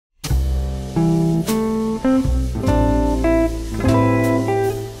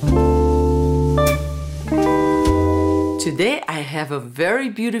Today I have a very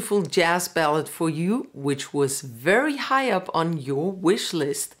beautiful jazz ballad for you, which was very high up on your wish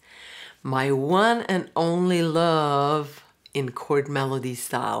list. My one and only love in chord melody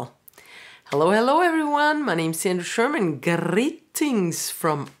style. Hello, hello everyone. My name's Sandra Sherman. Greetings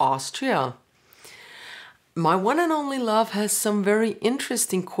from Austria. My one and only love has some very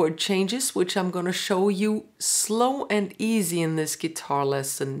interesting chord changes, which I'm going to show you slow and easy in this guitar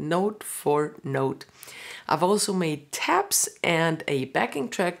lesson, note for note. I've also made tabs and a backing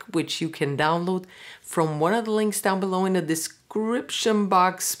track, which you can download from one of the links down below in the description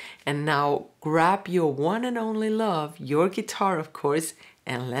box. And now grab your one and only love, your guitar of course,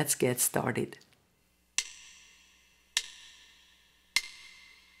 and let's get started.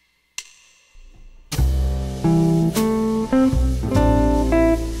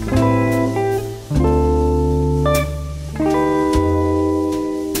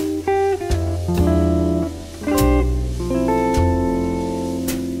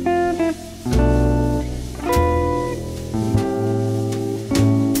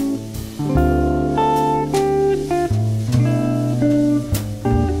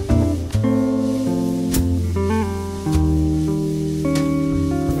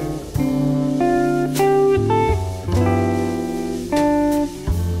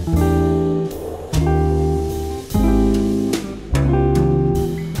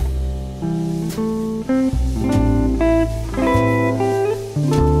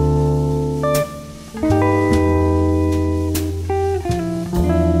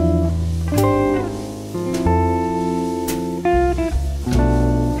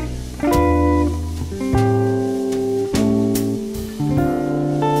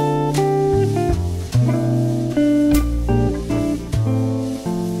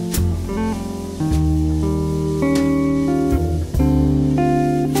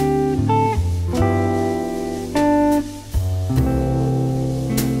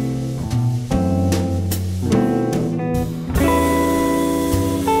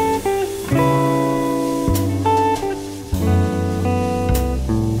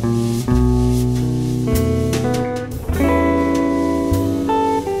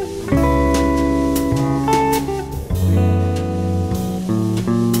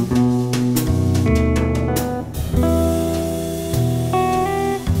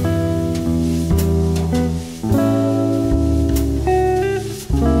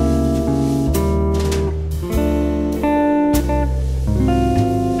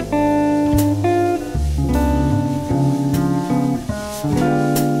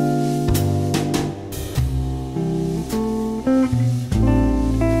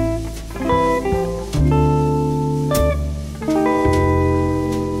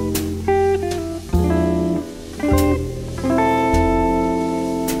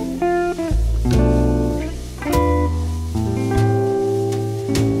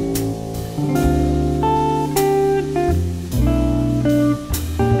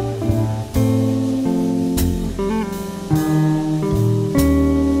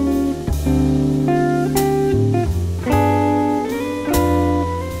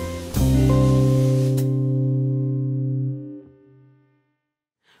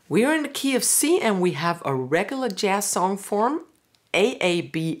 We are in the key of C and we have a regular jazz song form,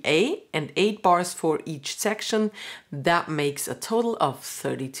 AABA, and 8 bars for each section. That makes a total of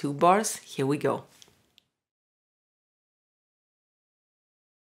 32 bars. Here we go.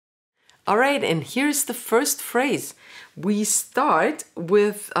 All right, and here's the first phrase. We start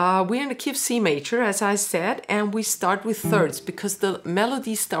with, we're in the key of C major, as I said, and we start with thirds because the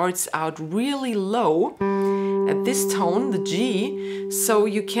melody starts out really low at this tone, the G, so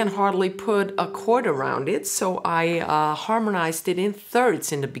you can hardly put a chord around it. So I harmonized it in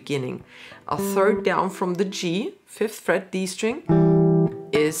thirds in the beginning. A third down from the G, 5th fret D string,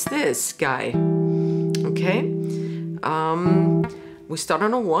 is this guy. Okay, we start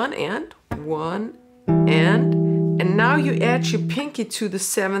on a 1 and now you add your pinky to the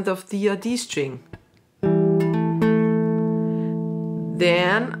 7th of the D string.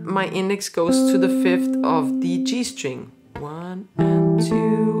 Then my index goes to the 5th of the G string. 1 and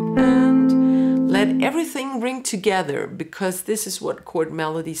 2 and let everything ring together because this is what chord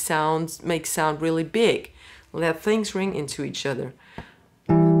melody sounds makes sound really big. Let things ring into each other.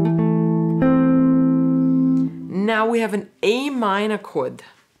 Now we have an A minor chord.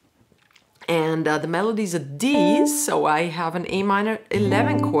 And the melody is a D, so I have an A minor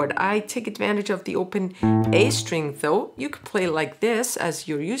 11 chord. I take advantage of the open A string though. You could play like this as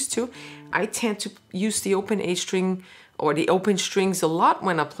you're used to. I tend to use the open A string or the open strings a lot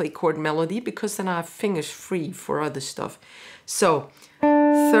when I play chord melody, because then I have fingers free for other stuff. So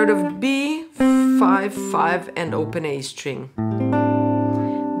 3rd of B, 5, 5, and open A string.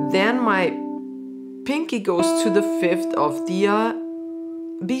 Then my pinky goes to the 5th of the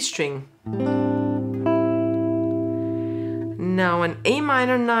B string. Now an A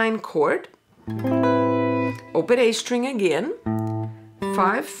minor 9 chord, open A string again,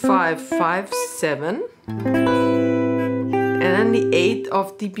 5, 5, 5, 7, and then the 8th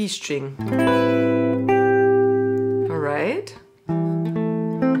of the B string. All right.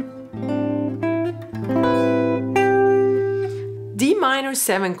 D minor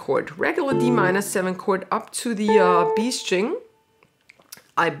 7 chord, regular D minor 7 chord up to the B string.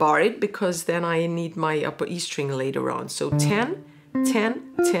 I bar it because then I need my upper E string later on. So 10, 10,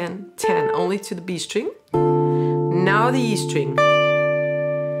 10, 10, only to the B string. Now the E string.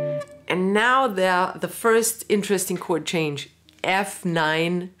 And now the first interesting chord change,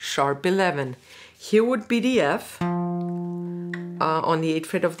 F9 sharp 11. Here would be the F on the 8th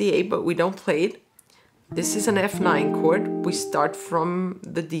fret of the A, but we don't play it. This is an F9 chord. We start from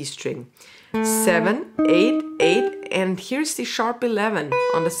the D string. 7, 8, 8, and here's the sharp 11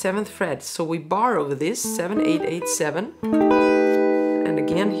 on the 7th fret. So we borrow this, 7, 8, 8, 7. And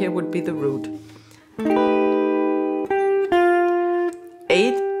again, here would be the root.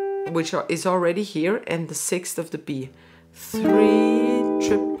 8, which is already here, and the 6th of the B. 3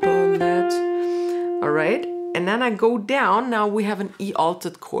 triplet. All right, and then I go down. Now we have an E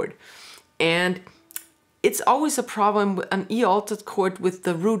altered chord. And it's always a problem with an E altered chord with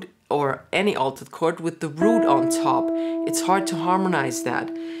the root, or any altered chord with the root on top. It's hard to harmonize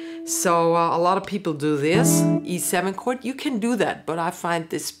that. So a lot of people do this, E7 chord. You can do that, but I find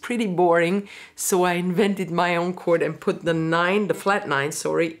this pretty boring. So I invented my own chord and put the 9, the flat 9,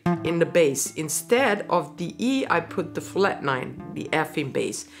 sorry, in the bass. Instead of the E, I put the flat 9, the F in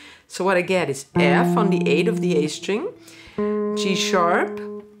bass. So what I get is F on the 8 of the A string, G sharp,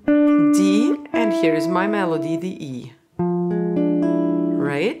 D, and here is my melody, the E.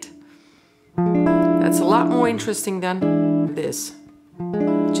 Right? That's a lot more interesting than this.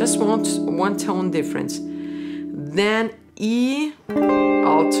 Just one tone difference. Then E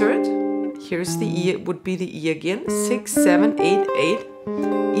altered. Here's the E, it would be the E again. 6, 7, 8, 8.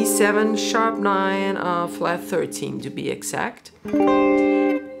 E7 sharp 9, flat 13 to be exact.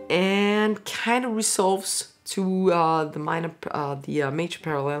 And kind of resolves to the major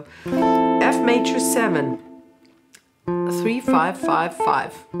parallel. F major 7. 3, 5, 5,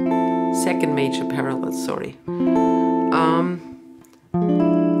 5. Second major parallel, sorry.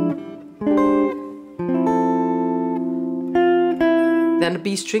 Then the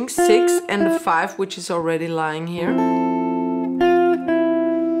B string 6 and the 5, which is already lying here.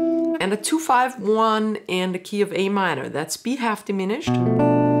 And a 2, 5, 1 in the key of A minor. That's B half diminished.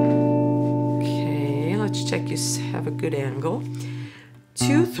 Okay, let's check you have a good angle.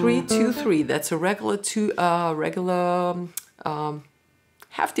 2, 3, 2, 3. That's a regular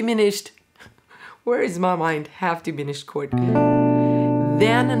half diminished. Where is my mind? Half diminished chord.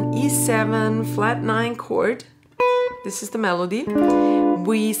 Then an E7 flat 9 chord. This is the melody.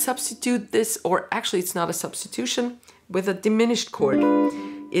 We substitute this, or actually it's not a substitution, with a diminished chord.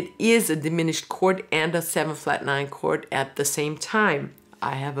 It is a diminished chord and a 7 flat 9 chord at the same time.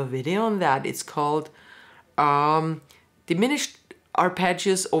 I have a video on that. It's called Diminished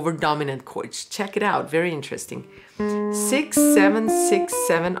Arpeggios over Dominant Chords. Check it out, very interesting. 6, 7, 6,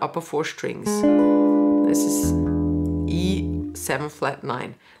 7 upper 4 strings. This is E7 flat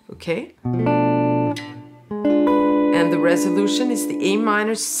 9, okay? And the resolution is the A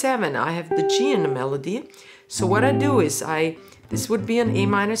minor 7. I have the G in the melody. So what I do is this would be an A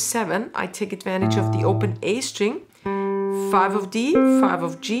minor 7. I take advantage of the open A string, 5 of D, 5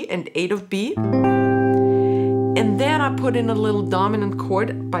 of G, and 8 of B. And then I put in a little dominant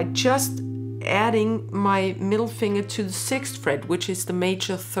chord by just adding my middle finger to the 6th fret, which is the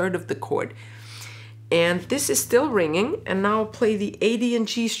major 3rd of the chord. And this is still ringing, and now I'll play the A, D, and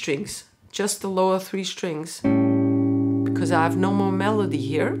G strings, just the lower 3 strings, because I have no more melody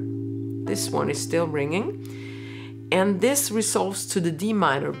here. This one is still ringing. And this resolves to the D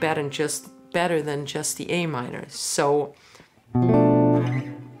minor better than just the A minor. So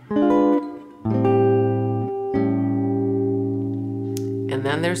and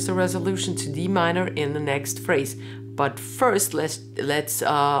then there's the resolution to D minor in the next phrase. But first,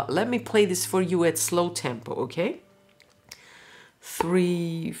 let me play this for you at slow tempo, okay?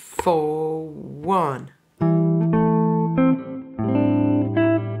 3, 4, 1.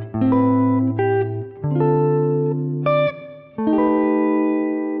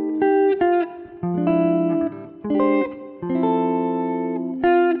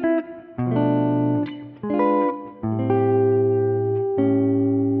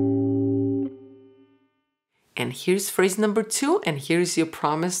 And here's phrase number 2, and here's your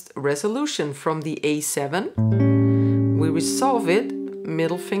promised resolution from the A7. We resolve it,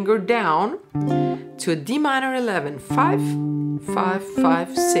 middle finger down, to a D minor 11, 5, 5,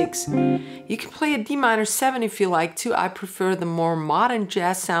 5, 6. You can play a D minor 7 if you like to. I prefer the more modern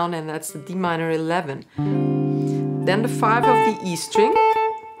jazz sound, and that's the D minor 11. Then the 5 of the E string,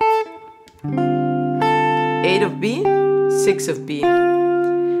 8 of B, 6 of B.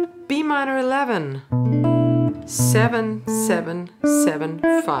 B minor 11, 7, 7, 7,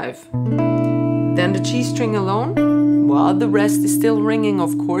 5. Then the G string alone, well, the rest is still ringing,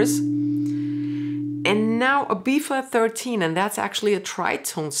 of course. And now a B flat 13, and that's actually a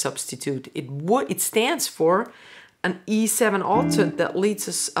tritone substitute. It stands for an E7 altered that leads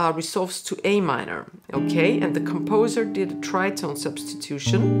us, resolves to A minor, okay? And the composer did a tritone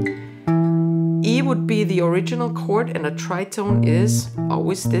substitution. E would be the original chord, and a tritone is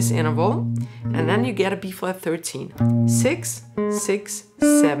always this interval. And then you get a B flat 13. 6, 6,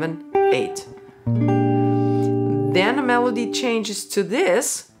 7, 8. Then the melody changes to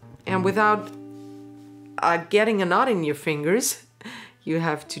this, and without getting a knot in your fingers, you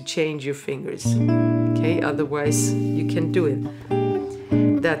have to change your fingers. Okay, otherwise you can do it.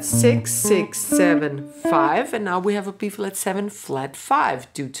 That's 6, 6, 7, 5, and now we have a B flat 7 flat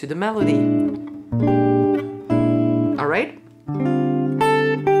 5 due to the melody. All right?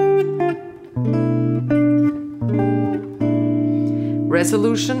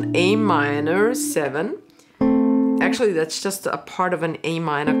 Resolution A minor 7. Actually, that's just a part of an A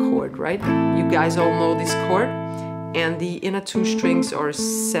minor chord, right? You guys all know this chord. And the inner 2 strings are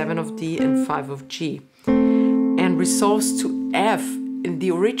 7 of D and 5 of G. And resolves to F. In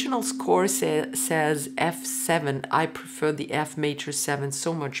the original score says F7. I prefer the F major 7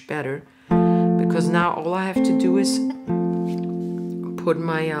 so much better. Because now all I have to do is put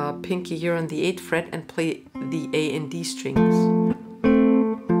my pinky here on the 8th fret and play the A and D strings.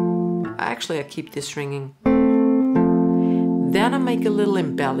 Actually, I keep this ringing. Then I make a little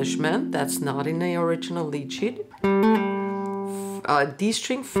embellishment that's not in the original lead sheet. D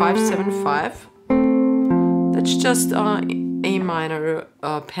string 5, 7, 5. That's just A minor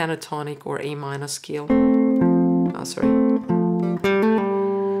pentatonic or A minor scale. Sorry.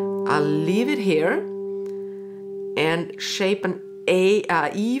 I'll leave it here and shape an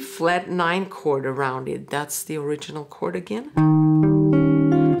E flat 9 chord around it. That's the original chord again.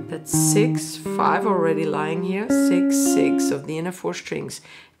 That's 6, 5 already lying here, 6, 6 of the inner 4 strings,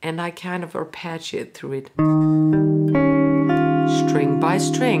 and I kind of arpeggiate through it, string by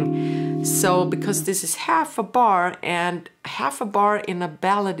string. So because this is half a bar, and half a bar in a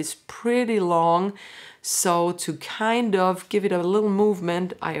ballad is pretty long, so to kind of give it a little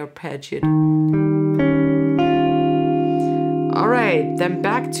movement, I arpeggiate. All right, then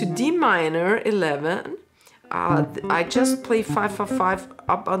back to D minor 11. I just play 5, 5, 5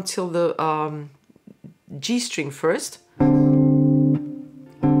 up until the G string first.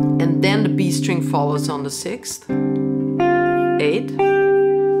 And then the B string follows on the 6th. 8.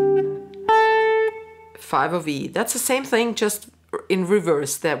 5 of E. That's the same thing, just in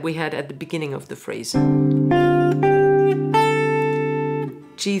reverse that we had at the beginning of the phrase.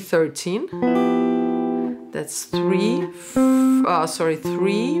 G13. That's 3,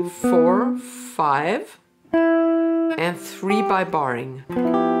 4, 5. And 3 by barring,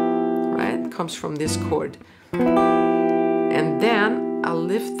 right? Comes from this chord. And then I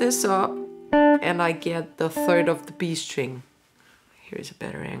lift this up and I get the 3rd of the B string. Here's a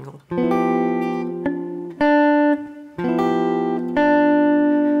better angle.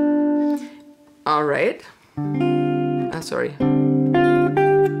 All right. Sorry.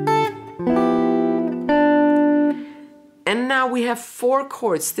 And now we have 4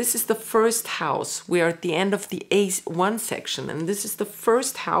 chords. This is the first house. We are at the end of the A1 section, and this is the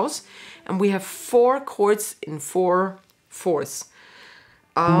first house, and we have 4 chords in 4 fourths.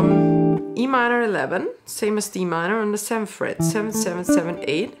 E minor 11, same as D minor on the 7th fret, 7, 7, 7,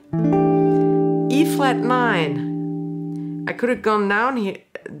 8. E flat 9. I could have gone down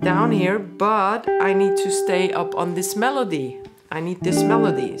here, but I need to stay up on this melody. I need this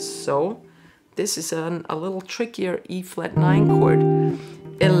melody, so this is a little trickier E flat 9 chord.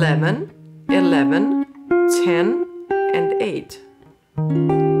 11, 11, 10, and 8.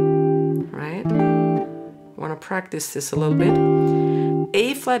 Right? Want to practice this a little bit.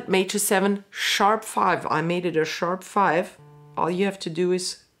 A flat major 7, sharp 5. I made it a sharp 5. All you have to do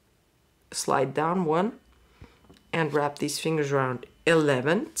is slide down 1 and wrap these fingers around.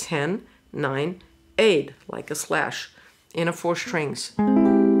 11, 10, 9, 8, like a slash, inner 4 strings.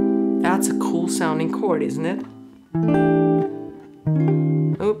 That's a cool sounding chord, isn't it?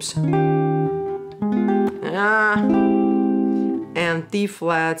 Oops. and D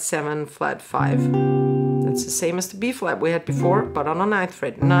flat 7 flat 5. That's the same as the B flat we had before, but on a 9th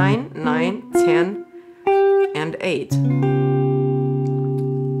fret. 9, 9, 10, and 8.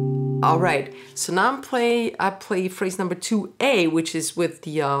 All right, so now I play phrase number 2A, which is with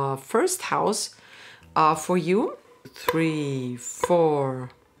the first house for you. 3, 4.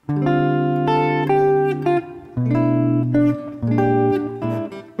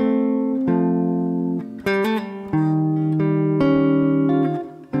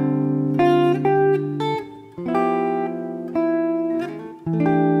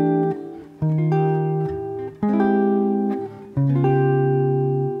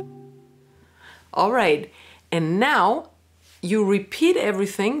 All right, and now you repeat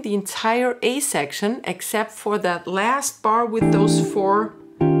everything, the entire A section, except for that last bar with those 4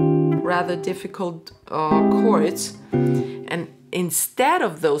 rather difficult chords. And instead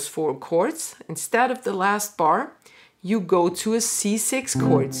of those 4 chords, instead of the last bar, you go to a C6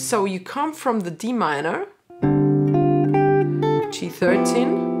 chord. So you come from the D minor,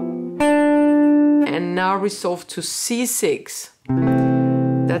 G13, and now resolve to C6.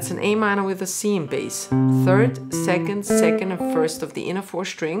 That's an A minor with a C in bass. 3rd, 2nd, 2nd, and 1st of the inner 4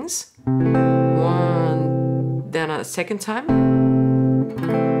 strings. 1, then a 2nd time.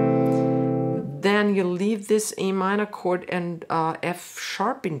 Then you leave this A minor chord, and F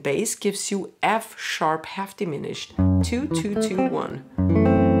sharp in bass gives you F sharp half diminished. 2, 2, 2, 1.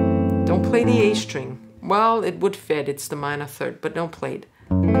 Don't play the A string. Well, it would fit, it's the minor 3rd, but don't play it.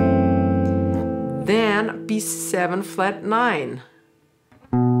 Then B7 flat 9.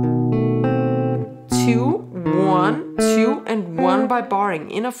 2, 1, 2, and 1 by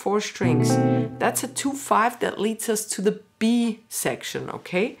barring, inner 4 strings. That's a 2-5 that leads us to the B section,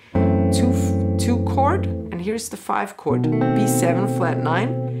 okay? 2 chord, and here's the 5 chord, B7 flat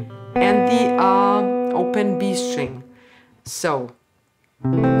 9, and the open B string. So,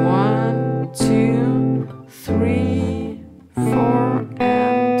 1, 2, 3, 4,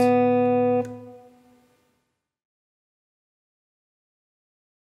 and...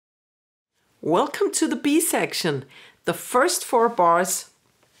 Welcome to the B section. The first 4 bars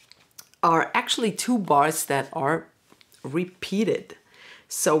are actually 2 bars that are repeated.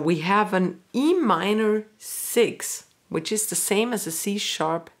 So we have an E minor 6, which is the same as a C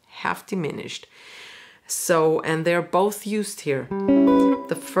sharp half diminished. So, and they're both used here.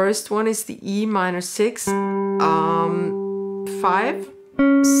 The first one is the E minor 6, 5,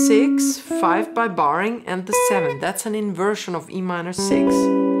 6, 5 by barring, and the 7. That's an inversion of E minor 6.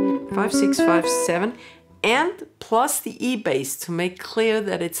 5, 6, 5, 7, and plus the E bass to make clear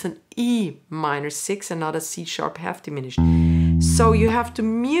that it's an E minor 6 and not a C sharp half diminished. So you have to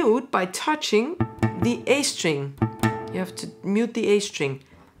mute by touching the A string. You have to mute the A string.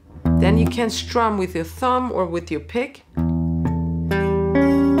 Then you can strum with your thumb or with your pick.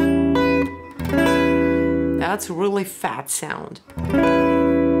 That's a really fat sound.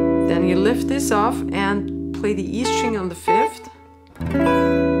 Then you lift this off and play the E string on the 5th.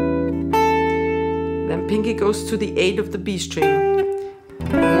 Then pinky goes to the 8 of the B string.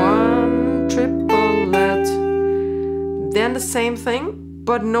 1 triplet. Then the same thing,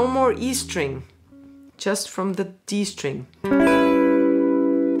 but no more E string. Just from the D string.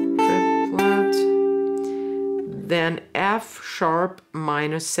 Triplet. Then F sharp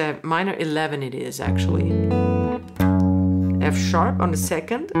minor 7, minor 11 it is actually. F sharp on the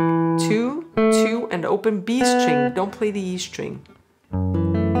 2nd. 2, 2, and open B string. Don't play the E string.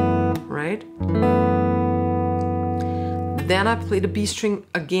 Right? Then I play the B string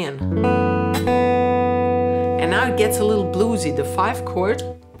again. And now it gets a little bluesy, the 5 chord.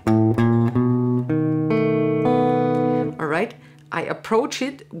 All right, I approach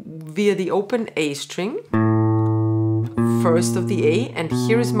it via the open A string, 1st of the A, and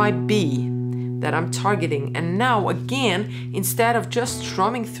here is my B that I'm targeting. And now again, instead of just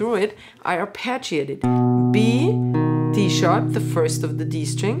strumming through it, I arpeggiate it. B, D sharp, the 1st of the D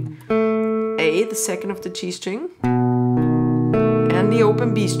string, A, the 2nd of the G string, and the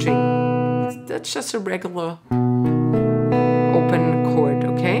open B string. That's just a regular open chord,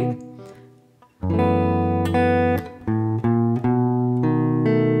 okay?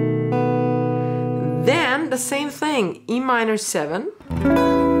 Then the same thing, E minor 7,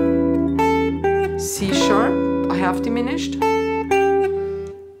 C sharp, a half diminished,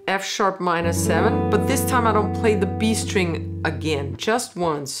 F sharp minor 7, but this time I don't play the B string again, just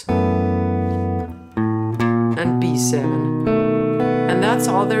once, and B7. And that's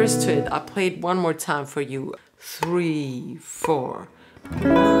all there is to it. I play it one more time for you. 3, 4.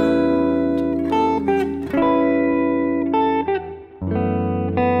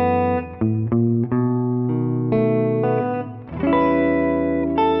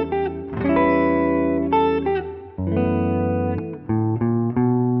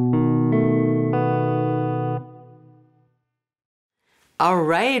 All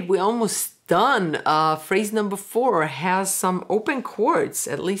right, we're almost done. Phrase number 4 has some open chords.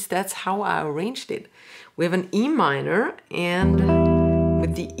 At least that's how I arranged it. We have an E minor and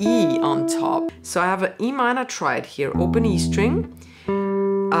with the E on top. So I have an E minor triad here, open E string,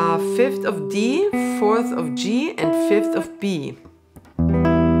 5th of D, 4th of G, and 5th of B.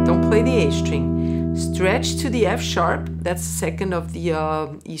 Don't play the A string. Stretch to the F sharp. That's the 2nd of the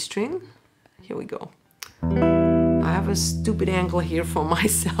E string. Here we go. I have a stupid angle here for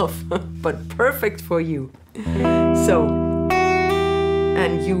myself, but perfect for you. So,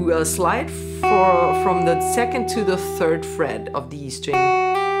 and you slide from the 2nd to the 3rd fret of the E string,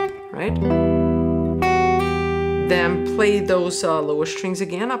 right? Then play those lower strings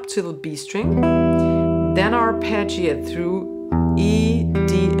again up to the B string. Then arpeggiate through E,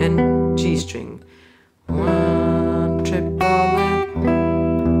 D, and G string. 1 triplet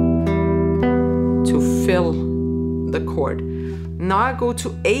to fill the chord. Now I go to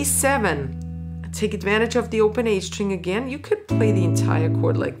A7. Take advantage of the open A string again. You could play the entire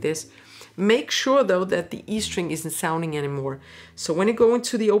chord like this. Make sure though that the E string isn't sounding anymore. So when you go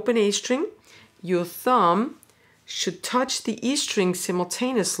into the open A string, your thumb should touch the E string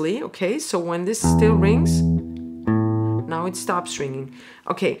simultaneously. Okay, so when this still rings, now it stops ringing.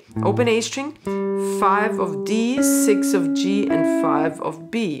 Okay, open A string, 5 of D, 6 of G, and 5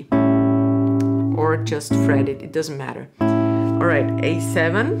 of B. Or just fret it, it doesn't matter. All right,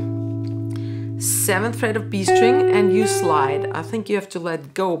 A7, 7th fret of B string, and you slide. I think you have to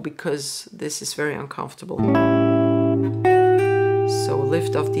let go because this is very uncomfortable. So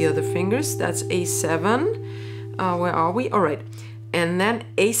lift off the other fingers, that's A7. Where are we? All right, and then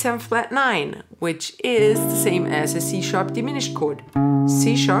A7 flat 9, which is the same as a C sharp diminished chord.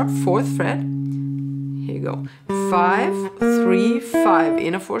 C sharp, 4th fret. Here you go. 5, 3, 5,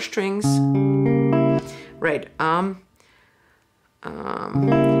 inner 4 strings. Right, and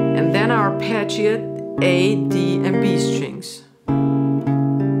then arpeggiate A, D, and B strings.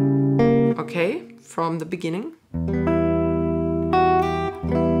 Okay, from the beginning.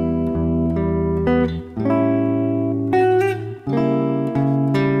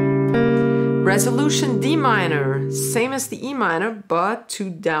 Resolution D minor, same as the E minor, but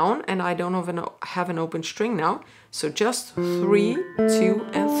 2 down, and I don't have an open string now, so just 3, 2,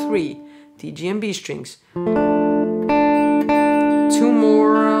 and 3. D, G, and B strings. 2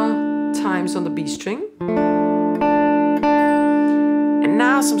 more times on the B string. And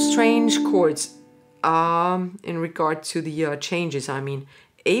now some strange chords in regard to the changes. I mean,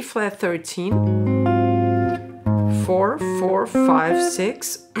 A flat 13, 4, 4, 5,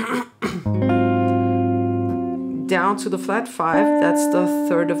 6. Down to the flat 5, that's the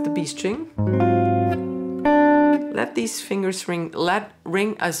 3rd of the B string. Let these fingers ring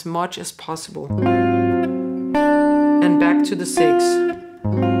as much as possible. And back to the 6.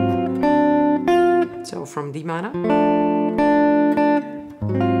 So from D minor.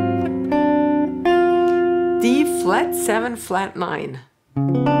 D flat 7, flat 9.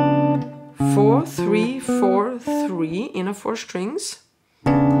 4, 3, 4, 3, inner 4 strings.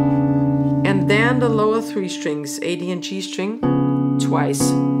 And then the lower 3 strings, A, D, and G string, twice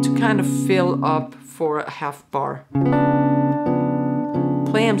to kind of fill up for a half bar.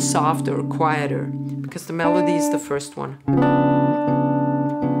 Play them softer or quieter because the melody is the first one.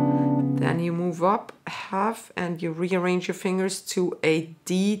 Then you move up half and you rearrange your fingers to a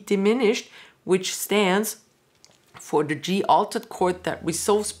D diminished, which stands for the G altered chord that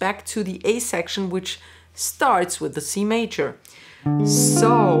resolves back to the A section, which starts with the C major.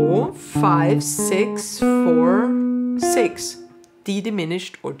 So 5, 6, 4, 6, D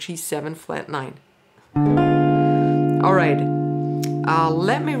diminished or G7 flat 9. All right,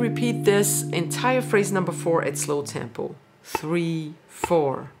 let me repeat this entire phrase number 4 at slow tempo. 3,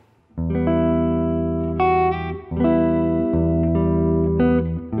 4.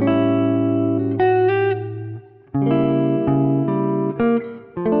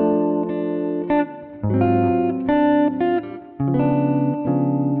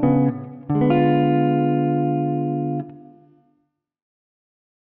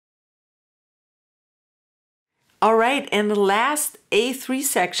 All right, and the last A3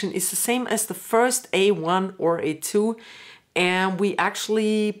 section is the same as the first A1 or A2, and we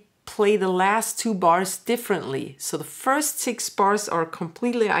actually play the last 2 bars differently. So the first 6 bars are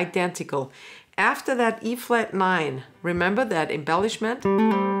completely identical. After that E flat 9, remember that embellishment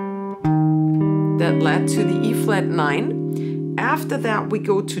that led to the E flat 9. After that we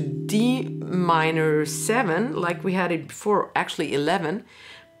go to D minor 7, like we had it before, actually 11.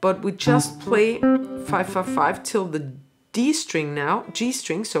 But we just play 5, 5, 5 till the D string now, G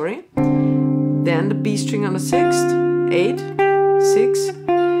string, sorry. Then the B string on the 6th, 8, 6.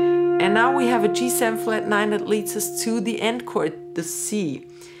 And now we have a G7 flat 9 that leads us to the end chord, the C.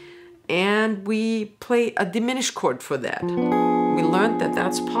 And we play a diminished chord for that. We learned that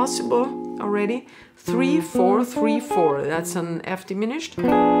that's possible already. 3, 4, 3, 4. That's an F diminished.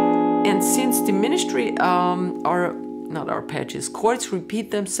 And since diminished are not arpeggios, chords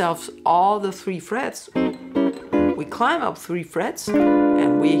repeat themselves all the 3 frets, we climb up 3 frets,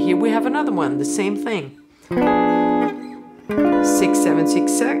 and here we have another one, the same thing. 6, 7,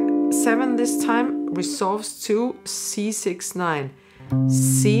 6, 7 this time resolves to C6, 9.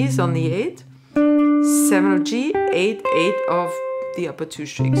 C is on the 8, 7 of G, 8, 8 of the upper 2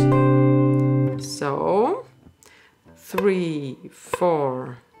 strings. So 3,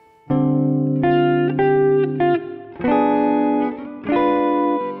 4.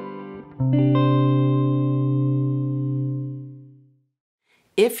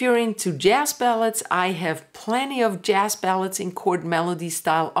 If you're into jazz ballads, I have plenty of jazz ballads in chord melody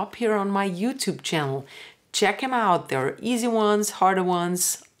style up here on my YouTube channel. Check them out. There are easy ones, harder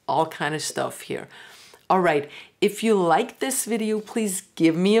ones, all kind of stuff here. Alright, if you like this video, please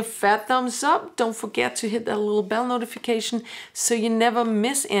give me a fat thumbs up. Don't forget to hit that little bell notification so you never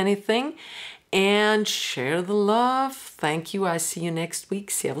miss anything. And share the love. Thank you. I see you next week.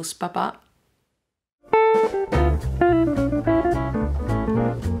 Servus, Baba.